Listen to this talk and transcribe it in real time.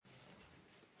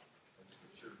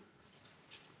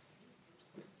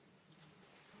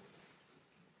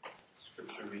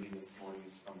reading this morning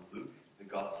is from Luke, the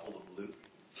Gospel of Luke,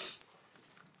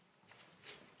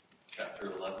 chapter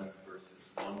 11, verses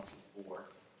 1 to 4,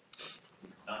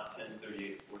 not 10,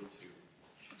 38, 42.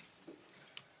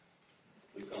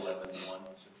 Luke 11, 1 to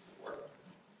 4.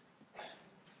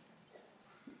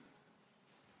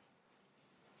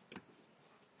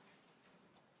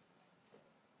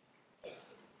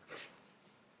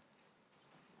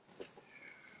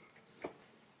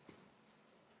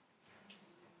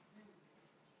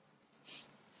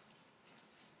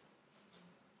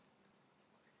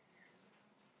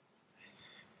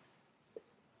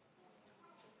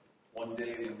 One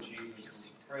day when Jesus was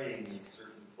praying in a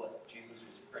certain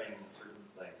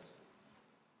place.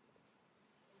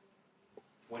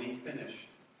 When he finished,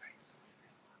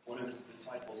 one of his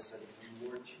disciples said to him,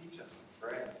 "Lord, teach us to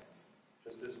pray,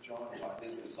 just as John taught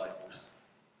his disciples."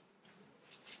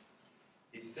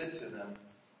 He said to them,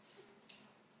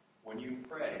 "When you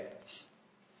pray,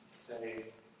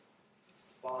 say,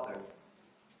 'Father,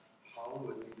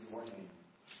 hallowed be your name.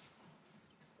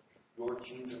 Your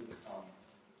kingdom come.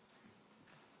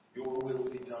 Your will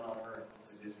be done on earth as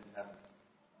it is in heaven.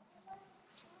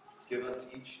 Give us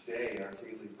each day our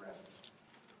daily bread.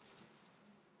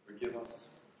 Forgive us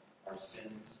our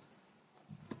sins,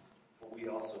 for we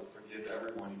also forgive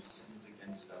everyone who sins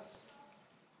against us.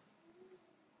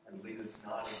 And lead us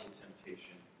not into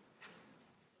temptation,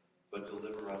 but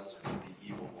deliver us from the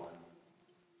evil one."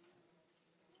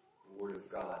 The Word of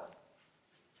God.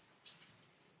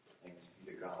 Thanks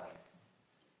be to God.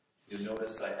 You'll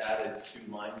notice I added 2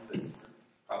 lines that are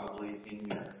probably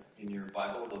in your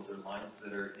Bible. Those are lines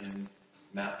that are in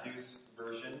Matthew's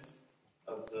version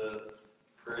of the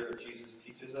prayer that Jesus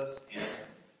teaches us, and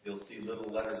you'll see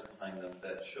little letters behind them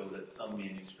that show that some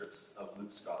manuscripts of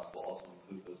Luke's Gospel also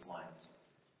include those lines.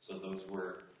 So those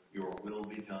were, "Your will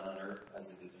be done on earth as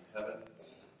it is in heaven,"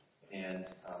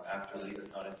 and after lead us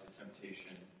not into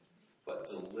temptation, but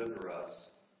deliver us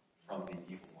from the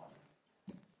evil one.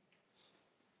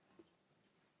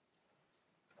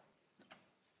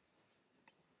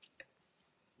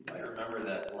 You might remember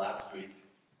that last week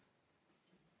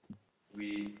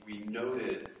we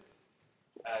noted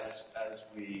as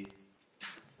we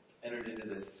entered into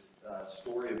this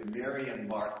story of Mary and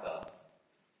Martha,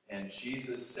 and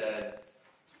Jesus said,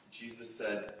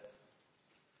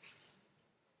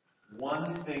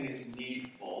 one thing is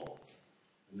needful,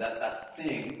 and that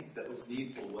thing that was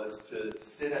needful was to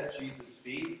sit at Jesus'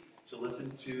 feet, to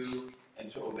listen to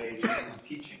and to obey Jesus'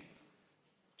 teaching.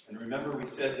 And remember, we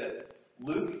said that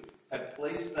Luke had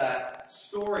placed that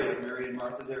story of Mary and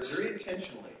Martha there very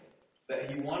intentionally,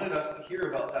 that he wanted us to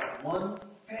hear about that one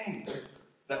thing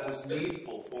that was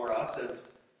needful for us as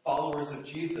followers of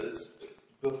Jesus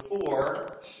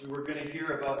before we were going to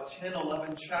hear about 10,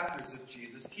 11 chapters of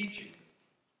Jesus' teaching.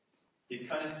 He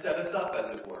kind of set us up,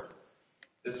 as it were.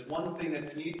 This one thing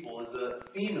that's needful is a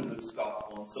theme in Luke's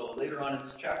Gospel. And so later on in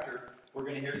this chapter, we're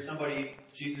going to hear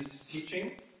Jesus is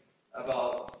teaching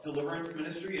about deliverance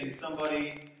ministry, and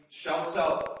somebody shouts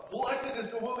out, "Blessed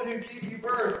is the woman who gave you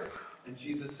birth." And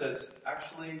Jesus says,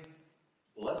 actually,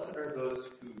 blessed are those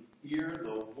who hear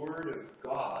the word of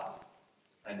God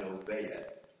and obey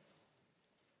it.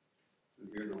 Who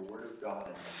hear the word of God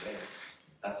and obey it.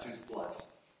 That's who's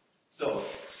blessed. So,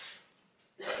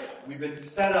 we've been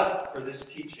set up for this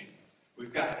teaching.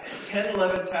 We've got 10,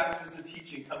 11 chapters of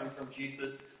teaching coming from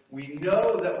Jesus. We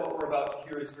know that what we're about to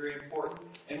hear is very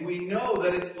important, and we know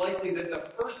that it's likely that the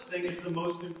first thing is the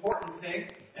most important thing.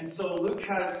 And so Luke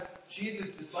has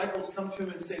Jesus' disciples come to him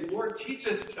and say, "Lord, teach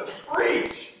us to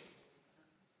preach."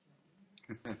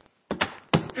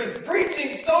 Because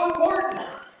preaching's so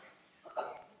important.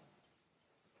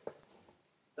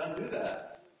 Don't do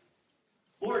that.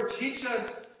 Lord, teach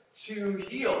us to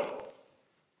heal.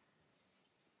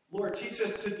 Lord, teach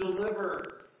us to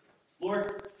deliver.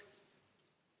 Lord,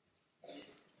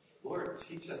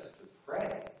 teach us to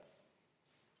pray.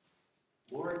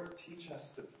 Lord, teach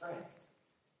us to pray.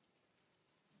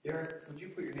 Derek, would you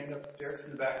put your hand up? Derek's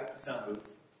in the back of the sound booth.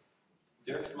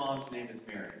 Derek's mom's name is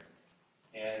Mary.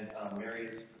 And Mary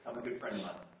has become a good friend of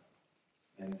mine.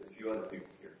 And a few other people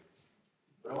here.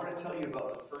 But I want to tell you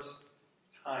about the first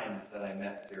times that I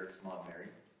met Derek's mom, Mary.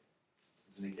 It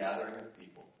was in a gathering of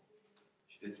people.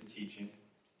 She did some teaching.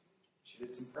 She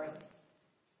did some praying.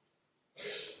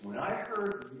 When I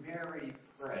heard Mary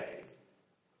pray,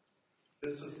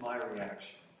 this was my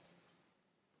reaction.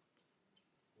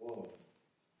 Whoa.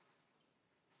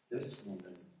 This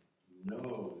woman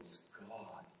knows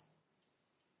God.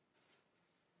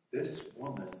 This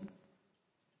woman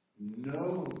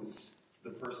knows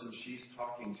the person she's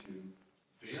talking to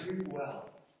very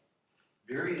well,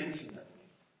 very intimately.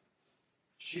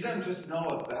 She doesn't just know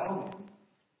about him.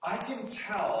 I can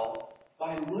tell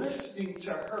by listening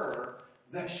to her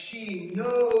that she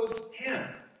knows him.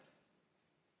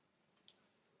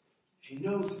 She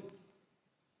knows him.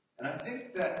 And I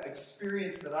think that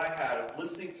experience that I had of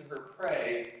listening to her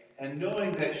pray and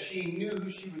knowing that she knew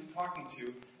who she was talking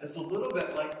to is a little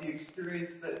bit like the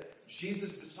experience that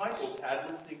Jesus' disciples had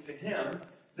listening to him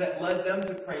that led them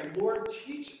to pray, Lord,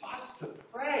 teach us to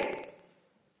pray.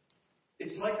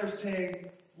 It's like they're saying,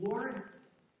 Lord,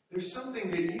 there's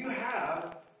something that you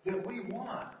have that we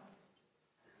want.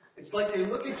 It's like they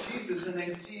look at Jesus and they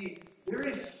see there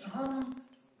is some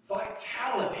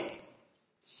vitality,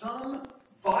 some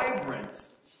vibrance,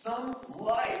 some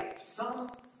life, some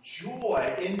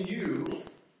joy in you.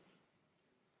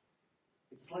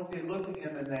 It's like they look at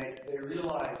him and they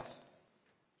realize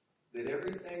that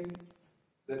everything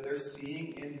that they're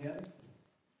seeing in him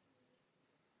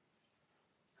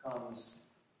comes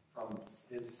from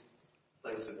his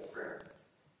place of prayer.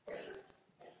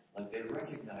 Like they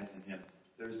recognize in him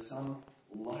there's some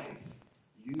life.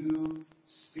 You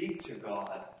speak to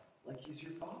God like he's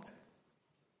your father.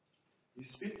 You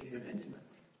speak to him intimately.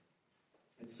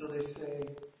 And so they say,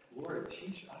 Lord,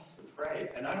 teach us to pray.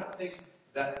 And I don't think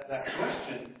that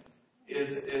question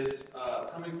is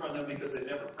coming from them because they've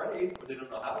never prayed or they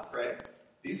don't know how to pray.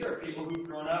 These are people who've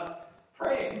grown up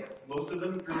praying. Most of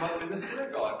them grew up in the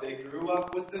synagogue. They grew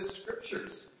up with the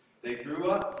scriptures. They grew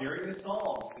up hearing the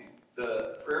Psalms,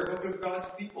 the prayer book of God's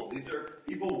people. These are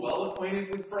people well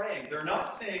acquainted with praying. They're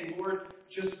not saying, Lord,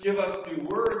 just give us new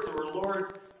words, or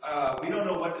Lord, we don't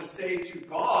know what to say to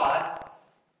God.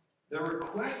 Their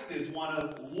request is one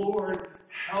of, Lord,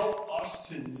 help us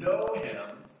to know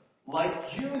him like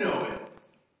you know him.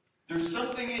 There's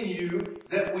something in you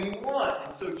that we want.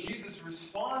 And so Jesus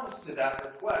responds to that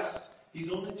request. He's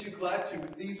only too glad to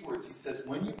with these words. He says,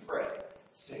 when you pray,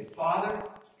 say, Father,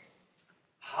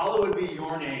 hallowed be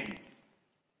your name.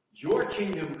 Your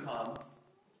kingdom come.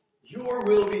 Your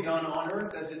will be done on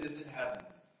earth as it is in heaven.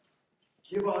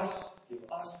 Give us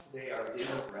today our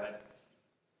daily bread.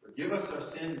 Forgive us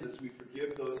our sins as we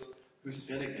forgive those who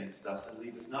sin against us. And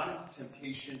lead us not into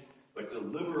temptation, but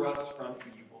deliver us from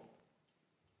evil.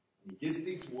 And he gives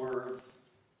these words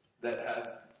that have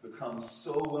become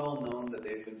so well known that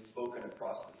they've been spoken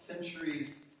across the centuries,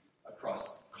 across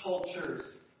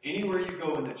cultures. Anywhere you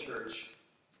go in the church,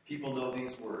 people know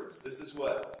these words. This is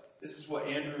what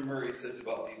Andrew Murray says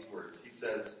about these words. He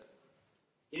says,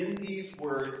 in these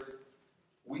words,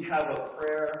 we have a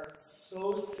prayer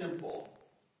so simple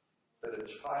that a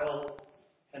child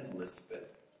can lisp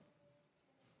it.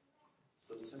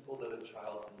 So simple that a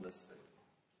child can lisp it.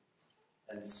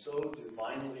 And so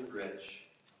divinely rich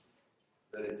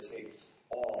that it takes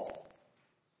all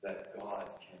that God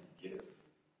can give.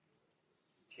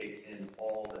 It takes in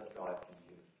all that God can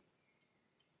give.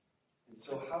 And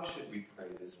so how should we pray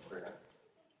this prayer?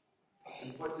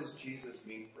 And what does Jesus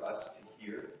mean for us to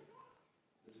hear?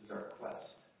 This is our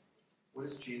quest. What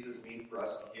does Jesus mean for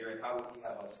us to hear, and how would he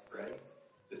have us pray?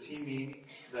 Does he mean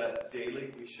that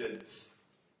daily we should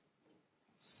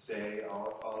say,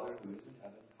 Our Father who is in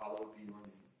heaven, hallowed be your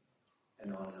name,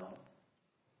 and on and on?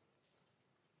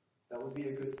 That would be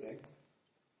a good thing.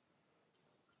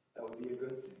 That would be a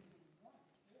good thing.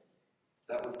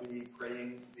 That would be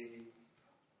praying the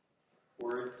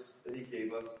words that he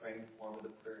gave us, praying the form of the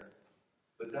prayer.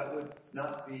 But that would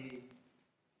not be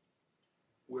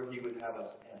where he would have us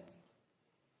end.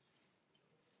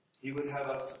 He would have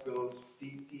us go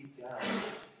deep, deep down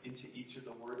into each of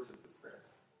the words of the prayer.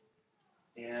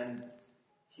 And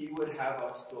he would have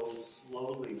us go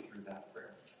slowly through that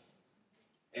prayer.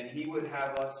 And he would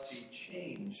have us be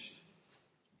changed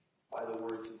by the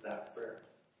words of that prayer.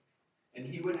 And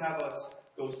he would have us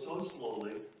go so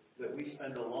slowly that we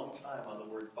spend a long time on the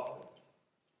word Father.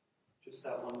 Just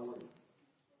that one word.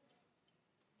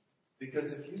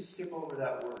 Because if you skip over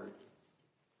that word,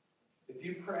 if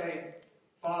you pray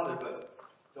Father, but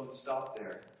don't stop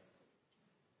there,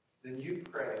 then you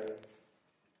pray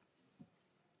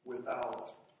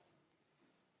without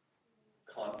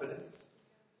confidence.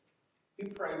 You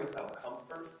pray without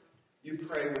comfort. You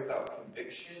pray without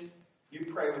conviction. You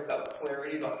pray without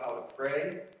clarity about how to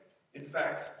pray. In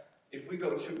fact, if we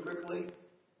go too quickly,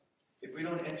 if we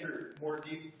don't enter more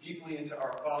deeply into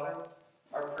our Father,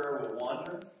 our prayer will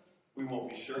wander. We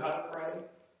won't be sure how to pray.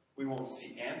 We won't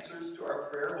see answers to our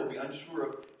prayer. We'll be unsure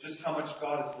of just how much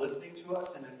God is listening to us.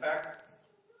 And in fact,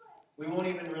 we won't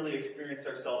even really experience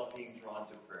ourselves being drawn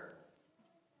to prayer,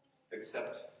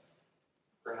 except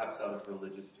perhaps out of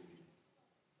religious duty.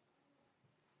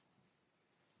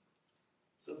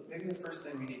 So maybe the first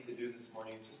thing we need to do this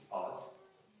morning is just pause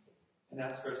and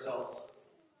ask ourselves,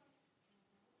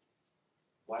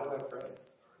 Why do I pray?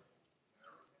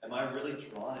 Am I really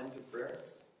drawn into prayer?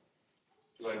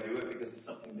 Do I do it because it's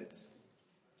something that's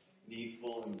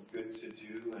needful and good to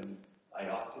do and I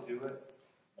ought to do it?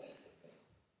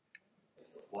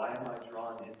 Why am I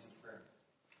drawn into prayer?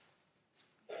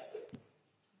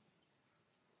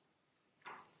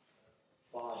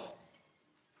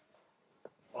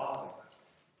 Father,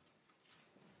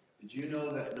 did you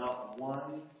know that not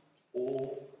one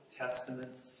Old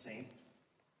Testament saint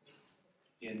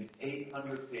in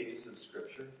 800 pages of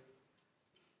Scripture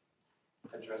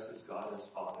addresses God as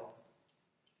Father?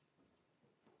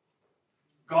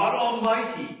 God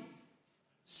Almighty,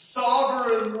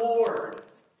 Sovereign Lord,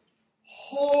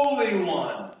 Holy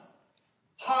One,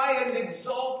 High and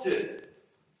Exalted.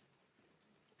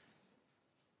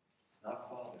 Not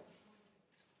Father.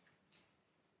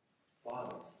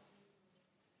 Father.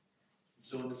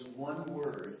 So in this one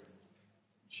word,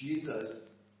 Jesus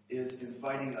is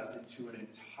inviting us into an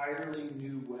entirely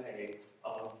new way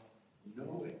of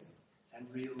knowing and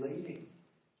relating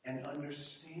and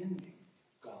understanding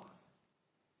God.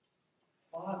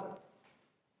 Father.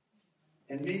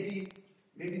 And maybe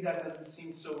that doesn't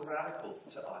seem so radical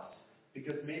to us,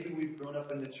 because maybe we've grown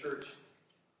up in the church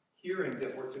hearing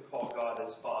that we're to call God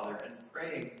as Father and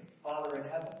praying, Father in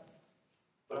heaven.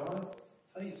 But I want to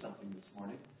tell you something this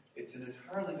morning. It's an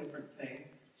entirely different thing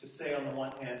to say, on the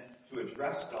one hand, to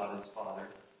address God as Father,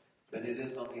 than it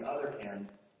is, on the other hand,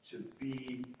 to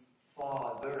be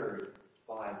fathered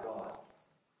by God.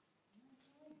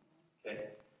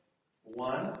 Okay?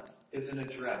 One is an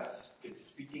address. It's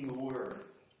speaking a word.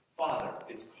 Father.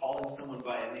 It's calling someone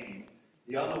by a name.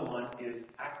 The other one is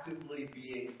actively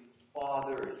being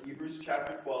fathered. Hebrews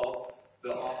chapter 12,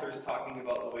 the author is talking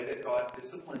about the way that God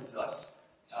disciplines us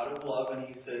out of love, and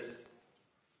he says,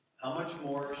 how much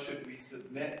more should we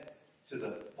submit to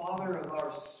the Father of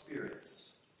our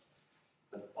spirits?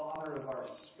 The Father of our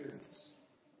spirits.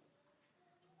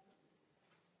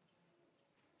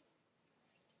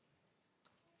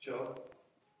 Joe,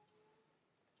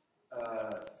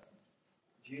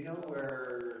 do you know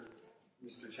where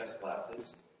Mr. Chessglass is?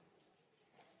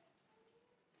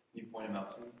 Can you point him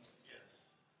out to me? Yes.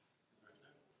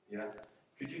 Yeah?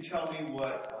 Could you tell me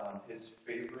what his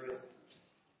favorite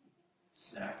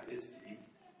snack is to eat?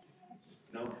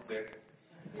 No, Vic.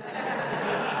 What's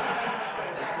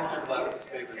Mr. Glass's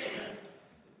favorite snack?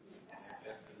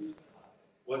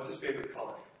 What's his favorite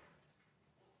color?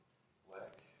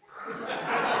 What?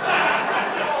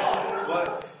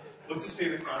 What? What's his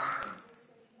favorite song to sing?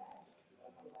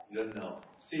 He doesn't know.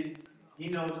 See, he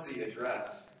knows the address.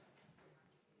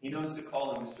 He knows to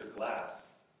call him Mr. Glass.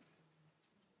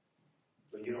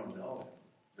 But you don't know him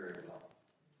very well.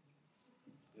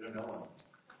 You don't know him.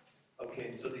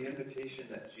 Okay, so the invitation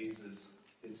that Jesus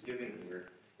is giving here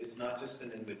is not just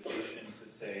an invitation to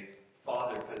say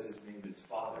Father because his name is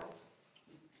Father.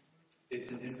 It's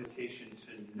an invitation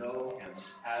to know him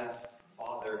as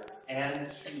Father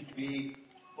and to be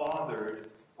fathered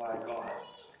by God.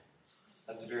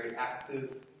 That's a very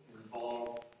active,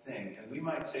 involved thing. And we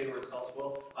might say to ourselves,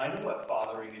 well, I know what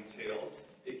fathering entails.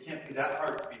 It can't be that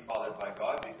hard to be fathered by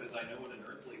God because I know what an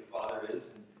earthly father is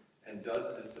and does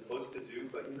and is supposed to do.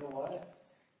 But you know what?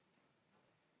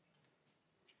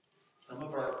 Some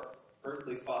of our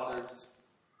earthly fathers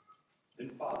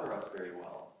didn't father us very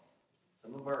well.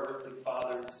 Some of our earthly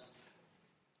fathers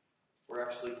were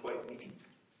actually quite mean.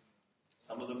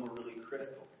 Some of them were really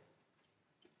critical.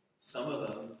 Some of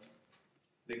them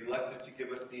neglected to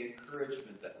give us the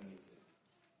encouragement that we needed.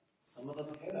 Some of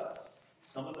them hit us.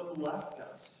 Some of them left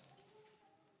us.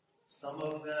 Some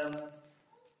of them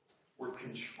were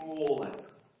controlling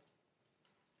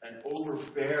and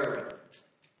overbearing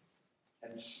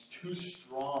and too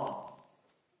strong.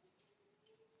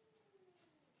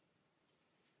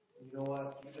 You know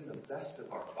what? Even the best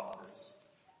of our fathers,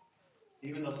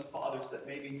 even those fathers that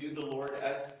maybe knew the Lord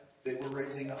as they were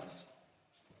raising us,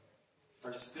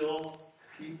 are still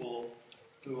people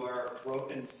who are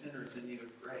broken sinners in need of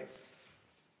grace.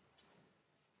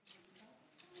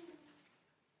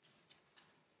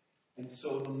 And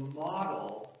so the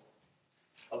model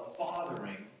of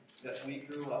fathering that we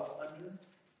grew up under,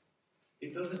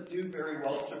 it doesn't do very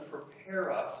well to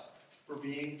prepare us for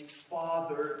being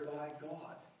fathered by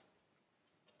God.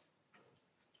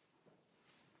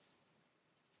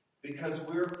 Because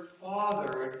we're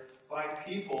fathered by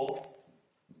people.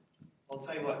 I'll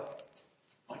tell you what,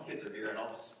 my kids are here and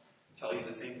I'll just tell you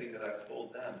the same thing that I've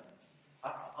told them.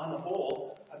 On the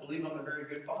whole, I believe I'm a very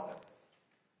good father.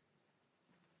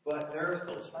 But there are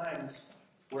still times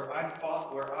where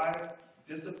I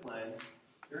discipline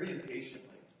very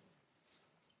impatiently.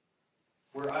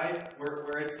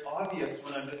 where it's obvious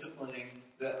when I'm disciplining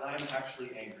that I'm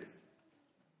actually angry.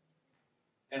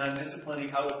 And I'm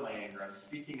disciplining out of my anger. I'm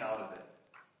speaking out of it.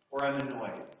 Or I'm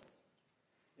annoyed.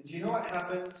 And do you know what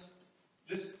happens?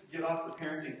 Just get off the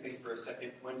parenting thing for a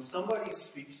second. When somebody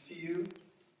speaks to you,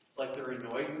 like they're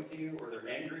annoyed with you or they're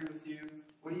angry with you,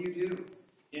 what do?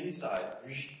 Inside,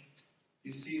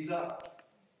 you seize up.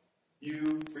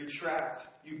 You retract.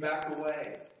 You back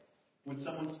away when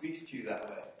someone speaks to you that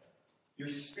way. Your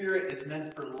spirit is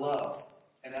meant for love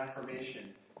and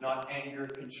affirmation, not anger,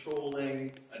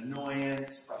 controlling, annoyance,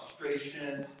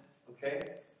 frustration.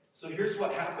 Okay? So here's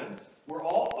what happens. We're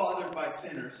all fathered by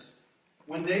sinners.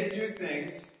 When they do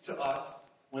things to us,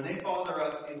 when they father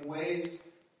us in ways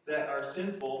that are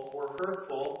sinful or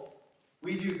hurtful,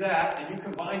 we do that, and you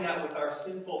combine that with our own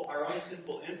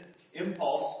sinful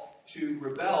impulse to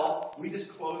rebel, we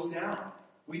just close down.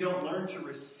 We don't learn to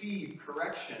receive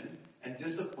correction and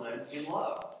discipline in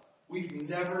love. We've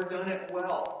never done it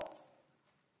well.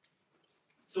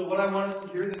 So what I want us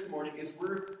to hear this morning is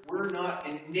we're not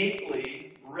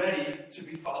innately ready to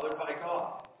be fathered by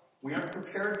God. We aren't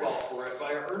prepared well for it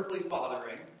by our earthly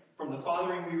fathering, from the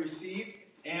fathering we receive,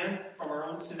 and from our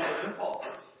own sinful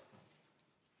impulses.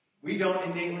 We don't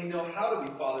innately know how to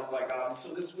be fathered by God. And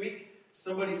so this week,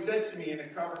 somebody said to me in a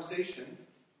conversation,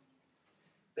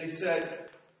 they said,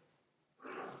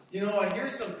 I hear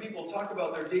some people talk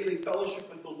about their daily fellowship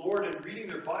with the Lord and reading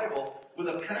their Bible with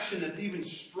a passion that's even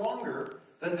stronger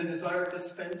than the desire to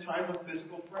spend time with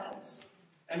physical friends.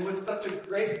 And with such a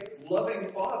great,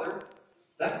 loving Father,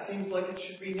 that seems like it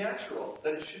should be natural,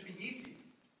 that it should be easy.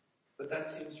 But that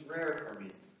seems rare for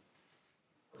me.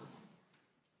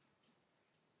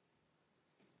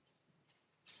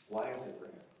 Why is it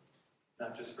rare?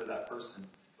 Not just for that person,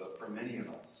 but for many of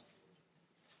us.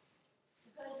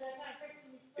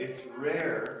 It's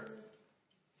rare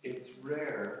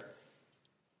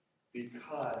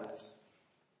because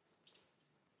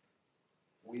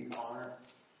we aren't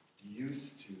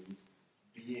used to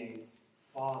being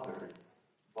fathered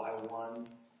by one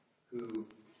who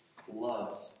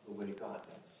loves the way God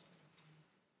does.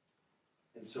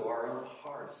 And so our own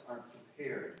hearts aren't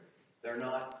prepared. They're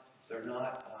not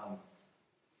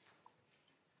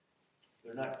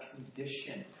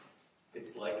conditioned.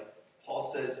 It's like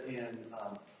Paul says in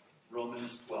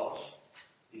Romans 12,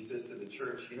 he says to the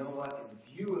church, you know what? In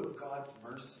view of God's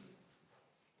mercy,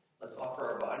 let's offer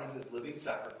our bodies as living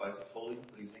sacrifices, holy and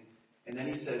pleasing. And then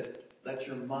he says, let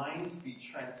your minds be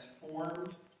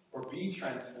transformed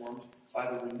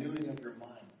by the renewing of your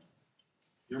mind.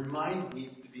 Your mind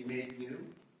needs to be made new.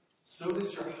 So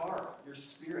does your heart, your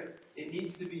spirit. It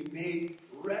needs to be made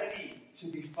ready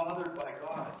to be fathered by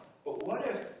God. But what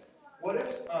if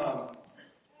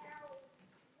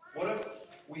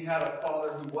we had a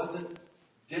father who wasn't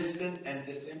distant and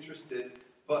disinterested,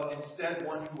 but instead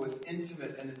one who was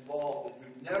intimate and involved and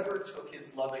who never took his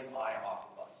loving eye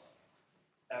off of us?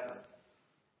 Ever.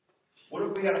 What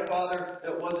if we had a father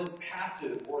that wasn't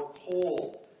passive or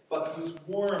cold, but who's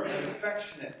warm and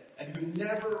affectionate and who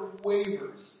never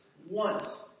wavers once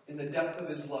in the depth of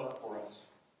his love for us?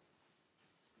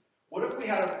 What if we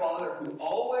had a father who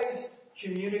always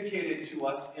communicated to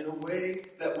us in a way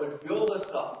that would build us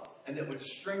up and that would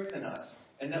strengthen us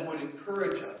and that would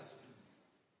encourage us?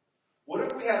 What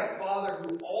if we had a father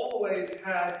who always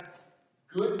had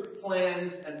good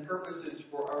plans and purposes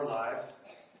for our lives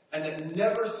and that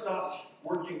never stopped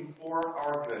working for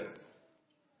our good?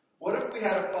 What if we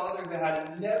had a father who had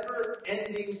a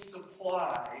never-ending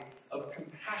supply of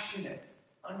compassionate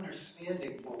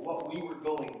understanding for what we were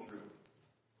going through,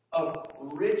 of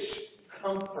rich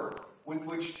comfort with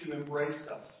which to embrace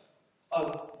us,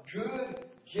 of good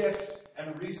gifts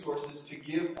and resources to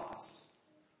give us?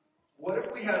 What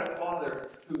if we had a father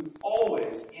who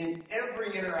always, in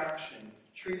every interaction,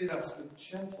 treated us with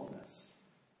gentleness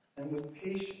and with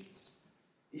patience,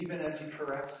 even as he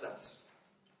corrects us?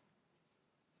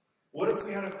 What if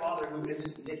we had a father who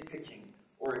isn't nitpicking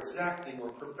or exacting or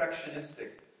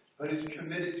perfectionistic, but is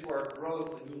committed to our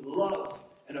growth and who loves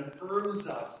and affirms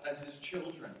us as his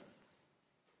children?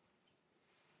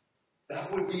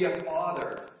 That would be a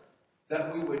father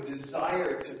that we would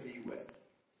desire to be with.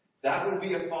 That would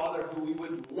be a father who we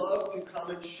would love to come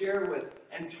and share with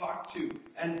and talk to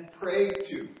and pray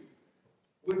to,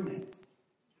 wouldn't it?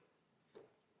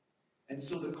 And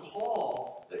so the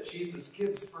call that Jesus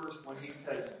gives first when he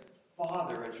says,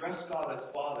 Father, address God as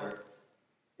Father,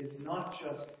 is not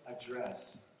just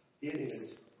address. It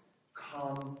is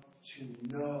come to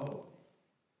know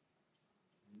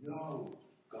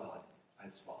God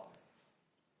as Father.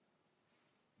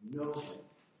 Know him.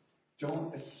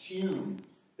 Don't assume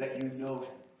that you know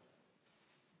him.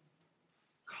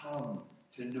 come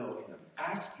to know him.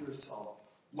 Ask yourself,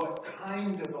 what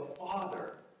kind of a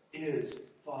father is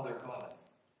Father God?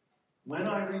 When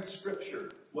I read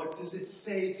Scripture, what does it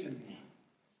say to me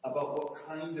about what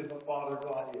kind of a Father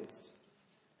God is?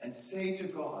 And say to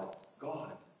God,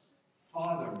 God,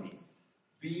 father me.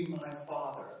 Be my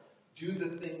father. Do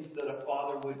the things that a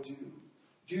father would do.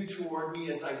 Do toward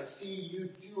me as I see you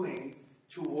doing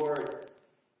toward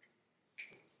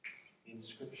in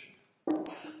Scripture.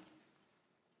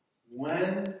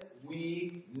 When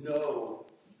we know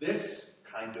this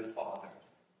kind of Father,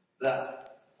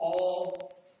 that always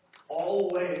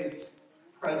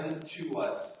present to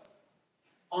us,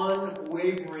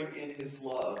 unwavering in his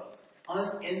love,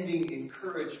 unending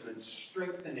encouragement,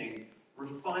 strengthening,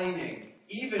 refining,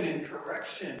 even in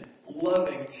correction,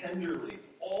 loving tenderly,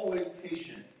 always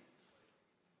patient,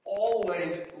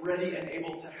 always ready and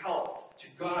able to help, to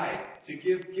guide, to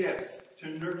give gifts, to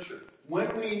nurture. When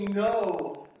we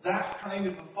know that kind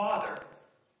of a Father,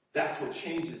 that's what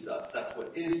changes us. That's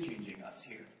what is changing us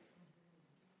here.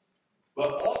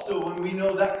 But also, when we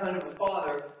know that kind of a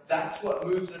Father, that's what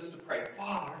moves us to pray,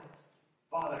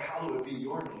 Father, hallowed be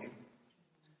your name.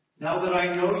 Now that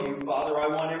I know you, Father, I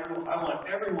want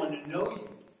everyone to know you.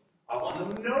 I want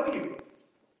them to know you.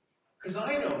 Because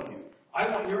I know you. I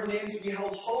want your name to be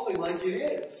held holy like it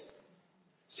is.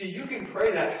 See, you can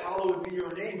pray that hallowed be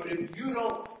your name, but if you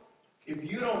don't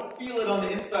feel it on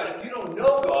the inside, if you don't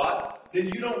know God,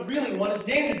 then you don't really want his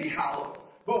name to be hallowed.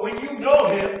 But when you know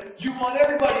him, you want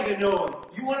everybody to know him.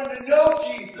 You want them to know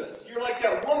Jesus. You're like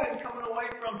that woman coming away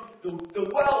from the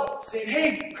well saying,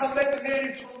 hey, come back the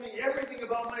man who told me everything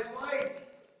about my life.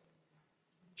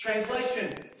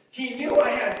 Translation, he knew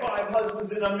I had 5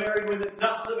 husbands and I'm married with it,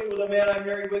 not living with a man I'm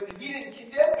married with, and he didn't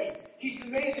condemn me. He's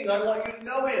amazing. I want you to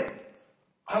know him.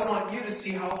 I want you to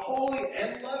see how holy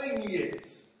and loving he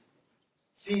is.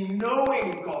 See,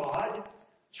 knowing God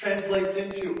translates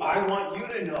into I want you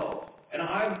to know. And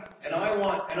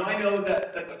I know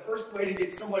that the first way to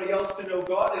get somebody else to know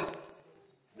God is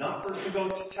not first to go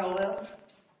to tell them,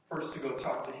 first to go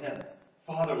talk to him.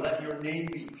 Father, let your name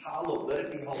be hallowed. Let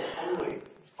it be held holy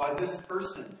by this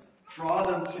person. Draw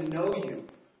them to know you.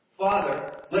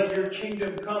 Father, let your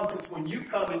kingdom come, because when you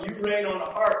come and you reign on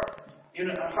a heart, in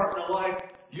a life,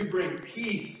 you bring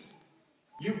peace.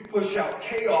 You push out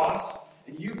chaos,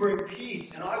 and you bring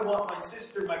peace. And I want my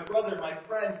sister, my brother, my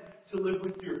friend to live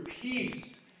with your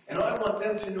peace. And I want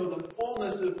them to know the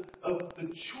fullness of the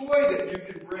joy that you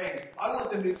can bring. I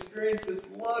want them to experience this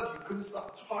love. You couldn't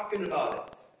stop talking about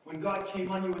it when God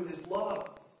came on you with his love.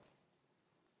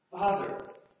 Father,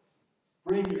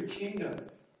 bring your kingdom.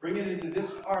 Bring it into this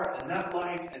heart and that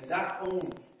life and that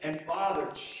home. And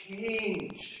Father,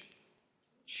 change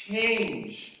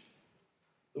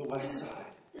the West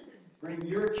Side. Bring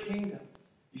your kingdom.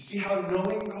 You see how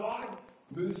knowing God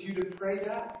moves you to pray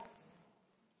that?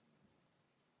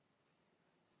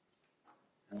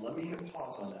 And let me hit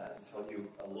pause on that and tell you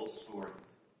a little story.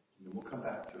 And then we'll come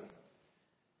back to it.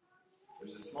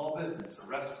 There's a small business, a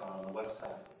restaurant on the West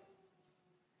Side,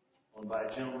 owned by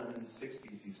a gentleman in the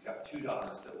 60s. He's got 2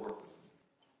 daughters that work with him.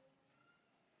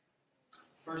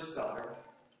 First daughter,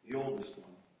 the oldest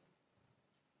one,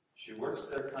 she works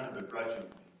there kind of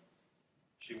begrudgingly.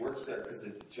 She works there because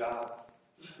it's a job.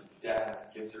 Its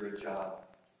dad gives her a job.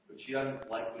 But she doesn't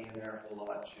like being there a whole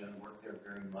lot. She doesn't work there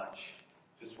very much.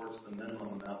 Just works the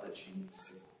minimum amount that she needs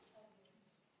to.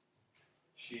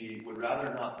 She would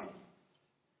rather not be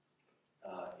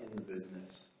in the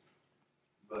business,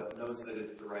 but knows that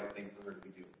it's the right thing for her to be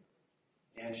doing.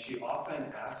 And she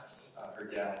often asks her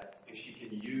dad if she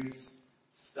can use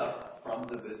stuff from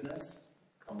the business,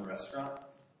 from the restaurant,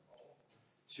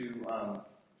 to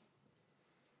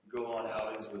go on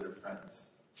outings with her friends.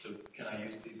 So can I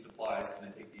use these supplies? Can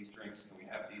I take these drinks? Can we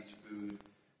have these food?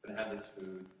 Can I have this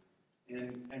food?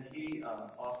 And he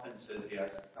often says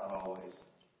yes, not always.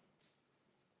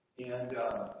 And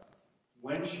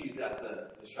when she's at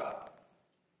the shop,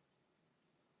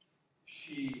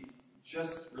 she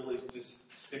just really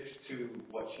sticks to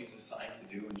what she's assigned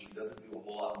to do, and she doesn't do a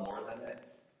whole lot more than it.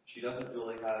 She doesn't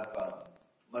really have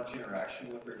much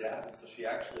interaction with her dad, and so she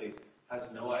actually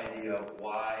has no idea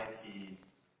why he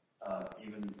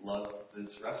even loves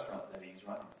this restaurant that he's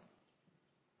running.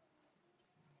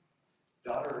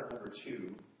 Daughter number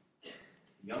 2,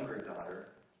 younger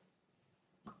daughter,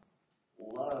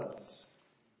 loves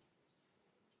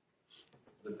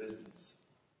the business.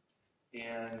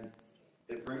 And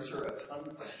it brings her a ton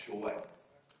of joy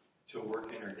to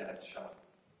work in her dad's shop.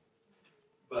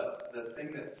 But the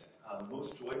thing that's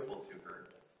most joyful to her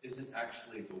isn't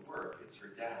actually the work, it's her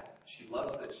dad. She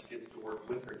loves that she gets to work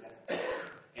with her dad.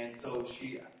 And so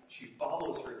she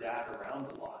follows her dad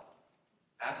around a lot,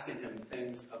 asking him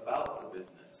things about the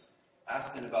business,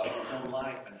 asking about his own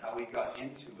life and how he got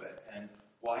into it and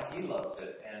why he loves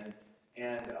it. And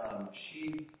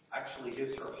she actually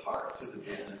gives her heart to the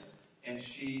business, and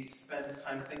she spends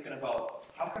time thinking about,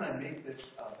 how can I make this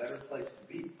a better place to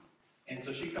be? And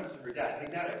so she comes to her dad,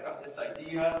 hey, Dad, I've got this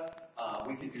idea.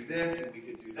 We could do this and we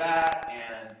could do that.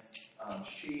 And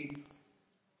she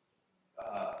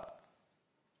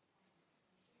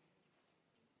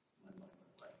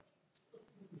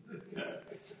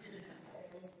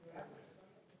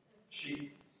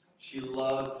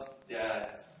loves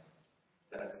Dad's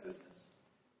business.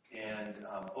 And,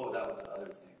 that was the other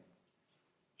thing.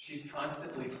 She's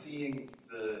constantly seeing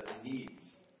the needs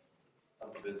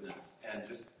of the business and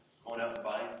just going out and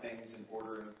buying things and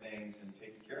ordering things and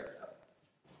taking care of stuff.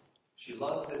 She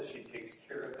loves it. She takes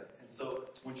care of it. And so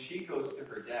when she goes to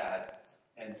her dad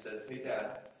and says, hey,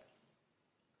 Dad,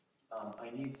 I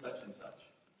need such and such,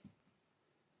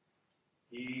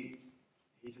 he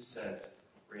just says,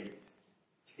 great,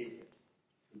 take it.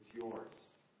 It's yours.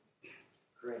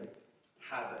 Great.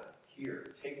 Have it. Here,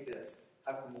 take this.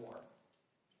 Have more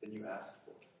than you asked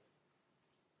for.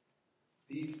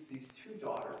 These two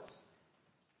daughters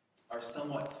are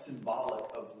somewhat symbolic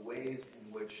of ways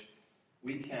in which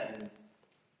we can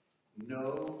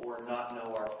know or not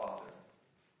know our Father,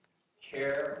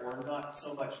 care or not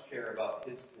so much care about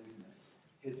His business,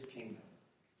 His kingdom.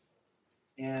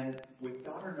 And with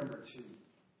daughter number 2,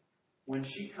 when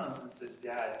she comes and says,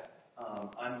 Dad,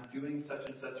 I'm doing such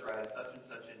and such, or I have such and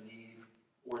such a need,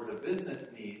 or the business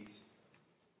needs,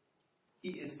 he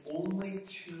is only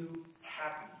too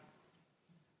happy,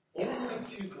 only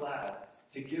too glad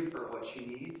to give her what she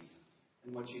needs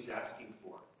and what she's asking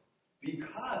for.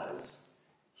 Because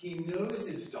he knows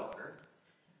his daughter.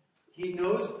 He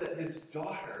knows that his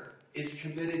daughter is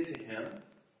committed to him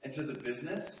and to the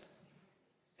business.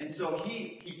 And so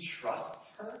he trusts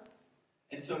her.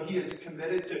 And so he is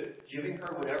committed to giving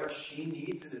her whatever she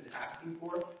needs and is asking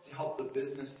for to help the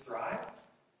business thrive.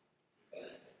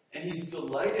 And he's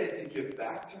delighted to give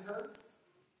back to her.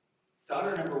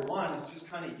 Daughter number 1 is just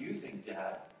kind of using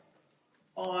Dad.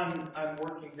 Oh, I'm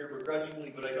working here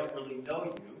begrudgingly, but I don't really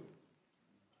know you.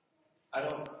 I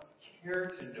don't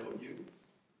care to know you.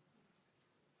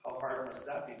 How hard must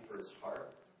that be for his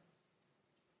heart?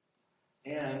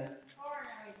 And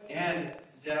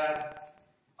Dad,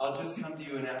 I'll just come to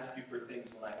you and ask you for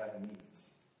things when I have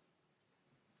needs.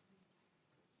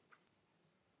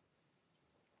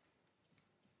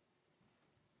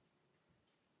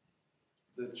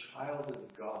 The child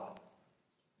of God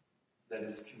that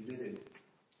is committed,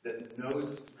 that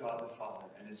knows God the Father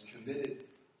and is committed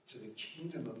to the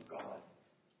kingdom of God,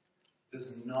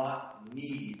 does not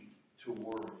need to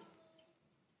worry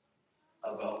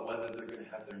about whether they're going to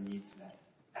have their needs met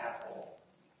at all.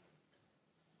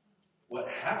 What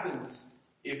happens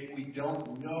if we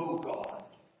don't know God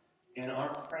and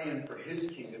aren't praying for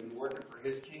His kingdom and working for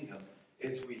His kingdom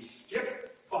is we skip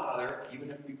Father,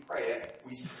 even if we pray it,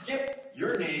 we skip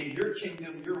your name, your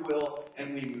kingdom, your will,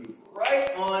 and we move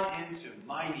right on into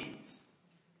my needs.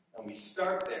 And we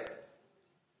start there.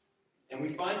 And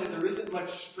we find that there isn't much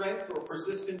strength or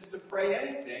persistence to pray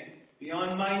anything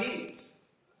beyond my needs.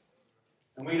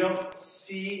 And we don't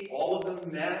see all of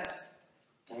them met.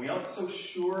 And we aren't so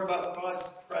sure about God's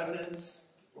presence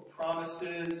or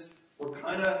promises. We're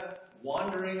kind of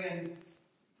wandering and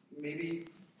maybe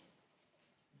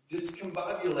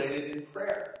discombobulated in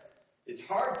prayer. It's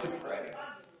hard to pray.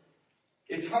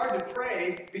 It's hard to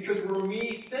pray because we're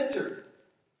me-centered.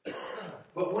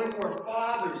 But when we're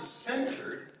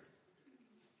Father-centered,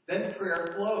 then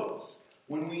prayer flows.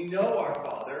 When we know our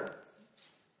Father,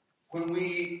 when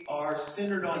we are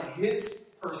centered on His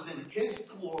person, His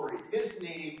glory, His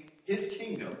name, His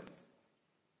kingdom,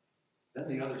 then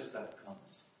the other stuff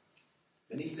comes.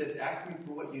 Then He says, ask me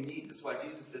for what you need. That's why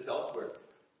Jesus says elsewhere,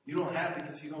 you don't have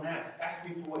because you don't ask. Ask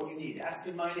me for what you need. Ask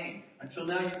in my name. Until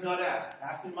now you've not asked.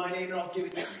 Ask in my name and I'll give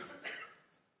it to you.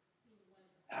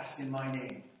 Ask in my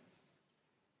name.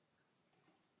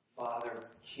 Father,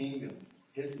 kingdom,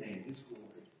 His name, His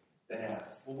glory. Then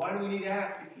ask. Well, why do we need to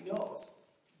ask if He knows?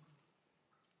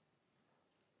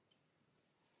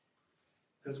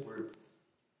 Because we're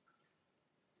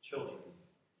children.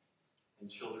 And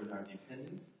children are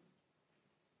dependent.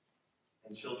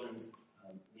 And children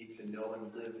need to know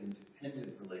and live in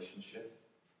dependent relationship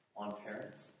on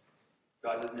parents.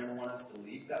 God doesn't ever want us to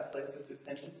leave that place of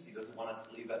dependence. He doesn't want us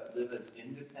to live as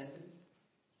independent.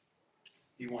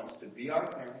 He wants to be our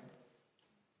parent,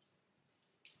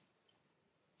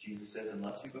 Jesus says,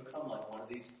 unless you become like one of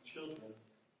these children,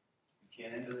 you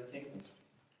can't enter the kingdom.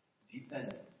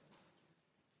 Dependent.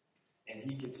 And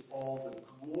he gets all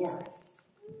the glory.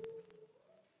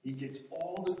 He gets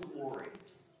all the glory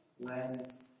when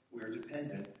we're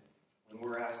dependent, when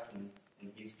we're asking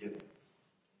and he's giving.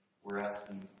 We're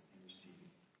asking and receiving.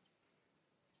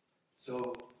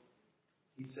 So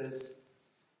he says,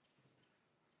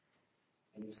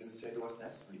 and he's going to say to us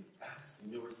next week, ask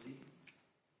and you'll receive.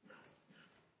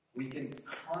 We can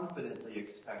confidently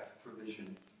expect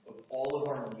provision of all of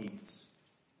our needs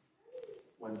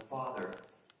when Father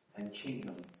and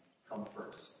kingdom come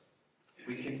first.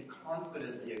 We can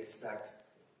confidently expect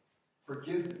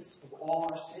forgiveness of all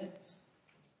our sins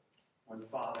when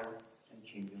Father and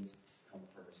kingdom come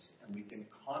first. And we can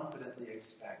confidently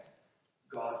expect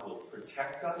God will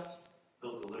protect us,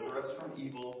 he'll deliver us from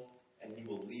evil, and he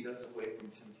will lead us away from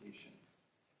temptation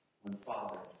when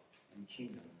Father and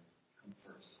kingdom come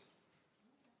first.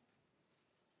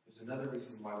 There's another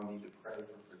reason why we need to pray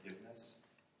for forgiveness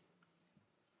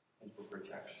and for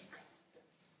protection.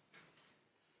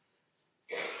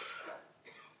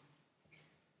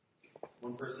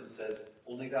 One person says,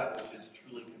 only that which is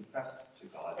truly confessed to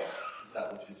God is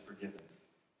that which is forgiven.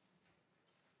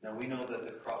 Now we know that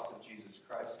the cross of Jesus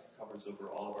Christ covers over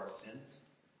all of our sins,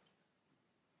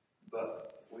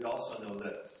 but we also know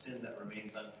that sin that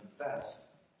remains unconfessed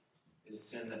is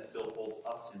sin that still holds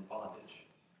us in bondage.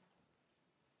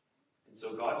 And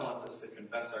so God wants us to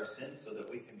confess our sins so that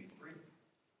we can be free.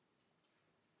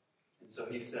 And so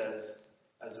he says,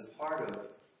 as a part of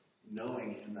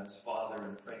knowing him as Father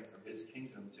and praying for his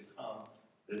kingdom to come,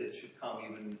 that it should come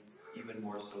even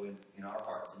more so in our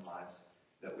hearts and lives,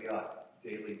 that we ought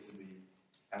daily to be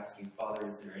asking, Father,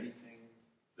 is there anything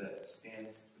that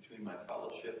stands between my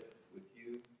fellowship with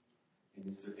you? And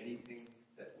is there anything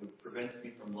that prevents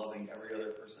me from loving every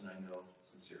other person I know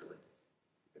sincerely?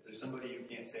 If there's somebody you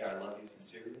can't say, I love you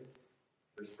sincerely,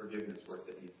 there's forgiveness work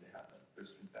that needs to happen.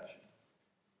 There's confession.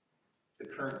 The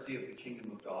currency of the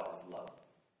kingdom of God is love.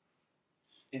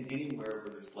 And anywhere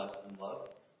where there's less than love,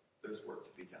 there's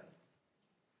work to be done.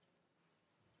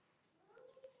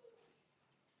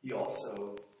 He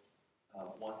also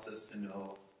wants us to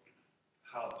know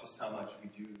just how much we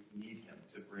do need him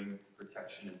to bring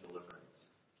protection and deliverance.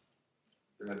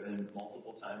 There have been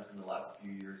multiple times in the last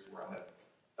few years where I have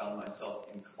found myself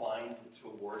inclined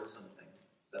towards something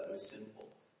that was sinful,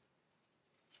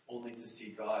 only to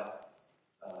see God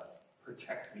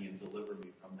protect me and deliver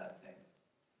me from that thing.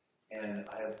 And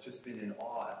I have just been in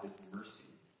awe at his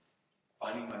mercy,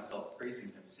 finding myself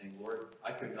praising him, saying, Lord,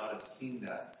 I could not have seen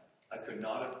that. I could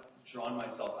not have drawn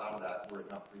myself out of that were it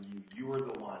not for you. You are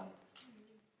the one.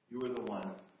 You are the one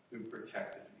who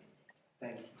protected me.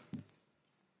 Thank you.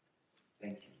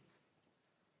 Thank you.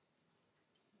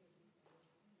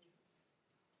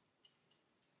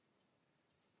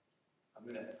 I'm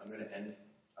going to end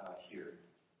here.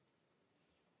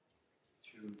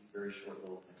 Two very short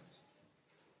little things.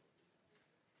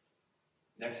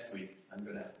 Next week, I'm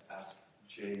going to ask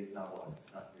Jay Nawalek,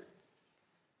 who's not here,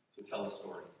 to tell a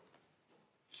story.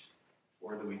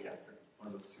 Or the week after, one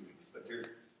of those 2 weeks. But here,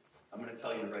 I'm going to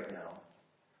tell you right now,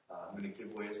 I'm going to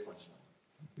give away his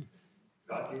punchline.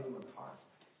 God gave him a car.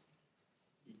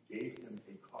 He gave him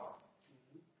a car.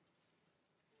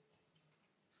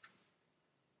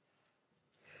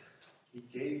 He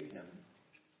gave him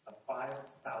a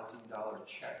 $5,000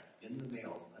 check in the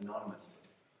mail anonymously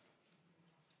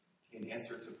in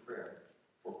answer to prayer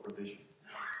for provision.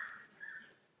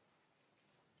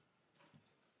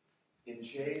 In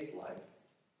Jay's life,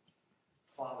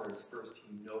 Father is first.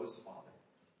 He knows Father.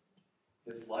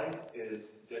 His life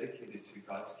is dedicated to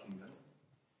God's kingdom.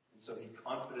 And so he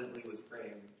confidently was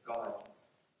praying, God,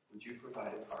 would you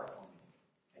provide a car for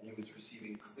me? And he was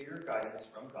receiving clear guidance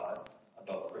from God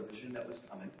about provision that was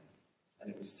coming. And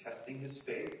it was testing his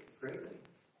faith greatly.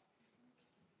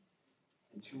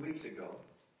 And 2 weeks ago,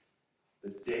 2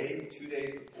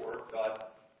 days before God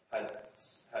had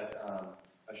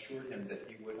assured him that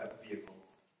he would have a vehicle,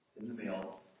 in the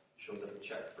mail shows up a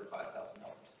check for $5,000.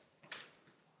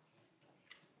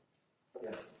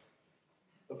 Yeah.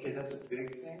 Okay, that's a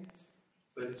big thing,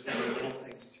 but it's one of the little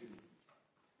things too.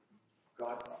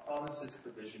 God promises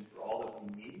provision for all that we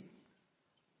need.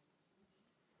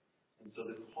 And so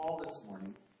the call this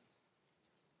morning,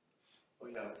 oh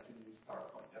yeah, it's going to use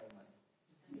PowerPoint, never mind.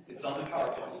 It's on the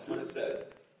PowerPoint, that's what it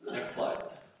says. Next slide.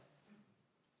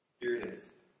 Here it is.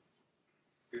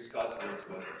 Here's God's word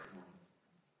to us this morning.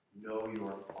 Know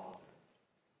your Father.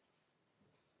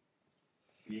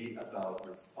 Be about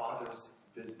your Father's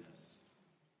business.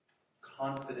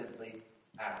 Confidently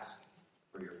ask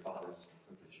for your Father's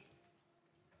provision.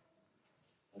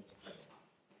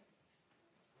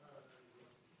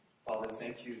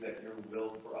 thank you that your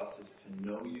will for us is to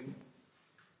know you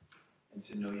and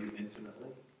to know you intimately.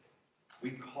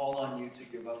 We call on you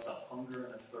to give us a hunger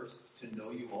and a thirst to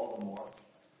know you all the more.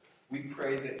 We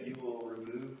pray that you will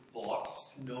remove blocks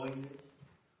to knowing you.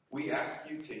 We ask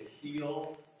you to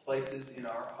heal places in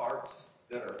our hearts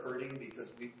that are hurting because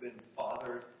we've been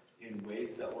fathered in ways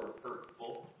that were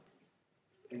hurtful.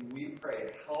 And we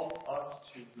pray, help us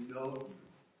to know you,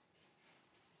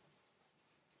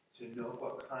 to know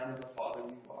what kind of a Father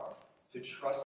you are, to trust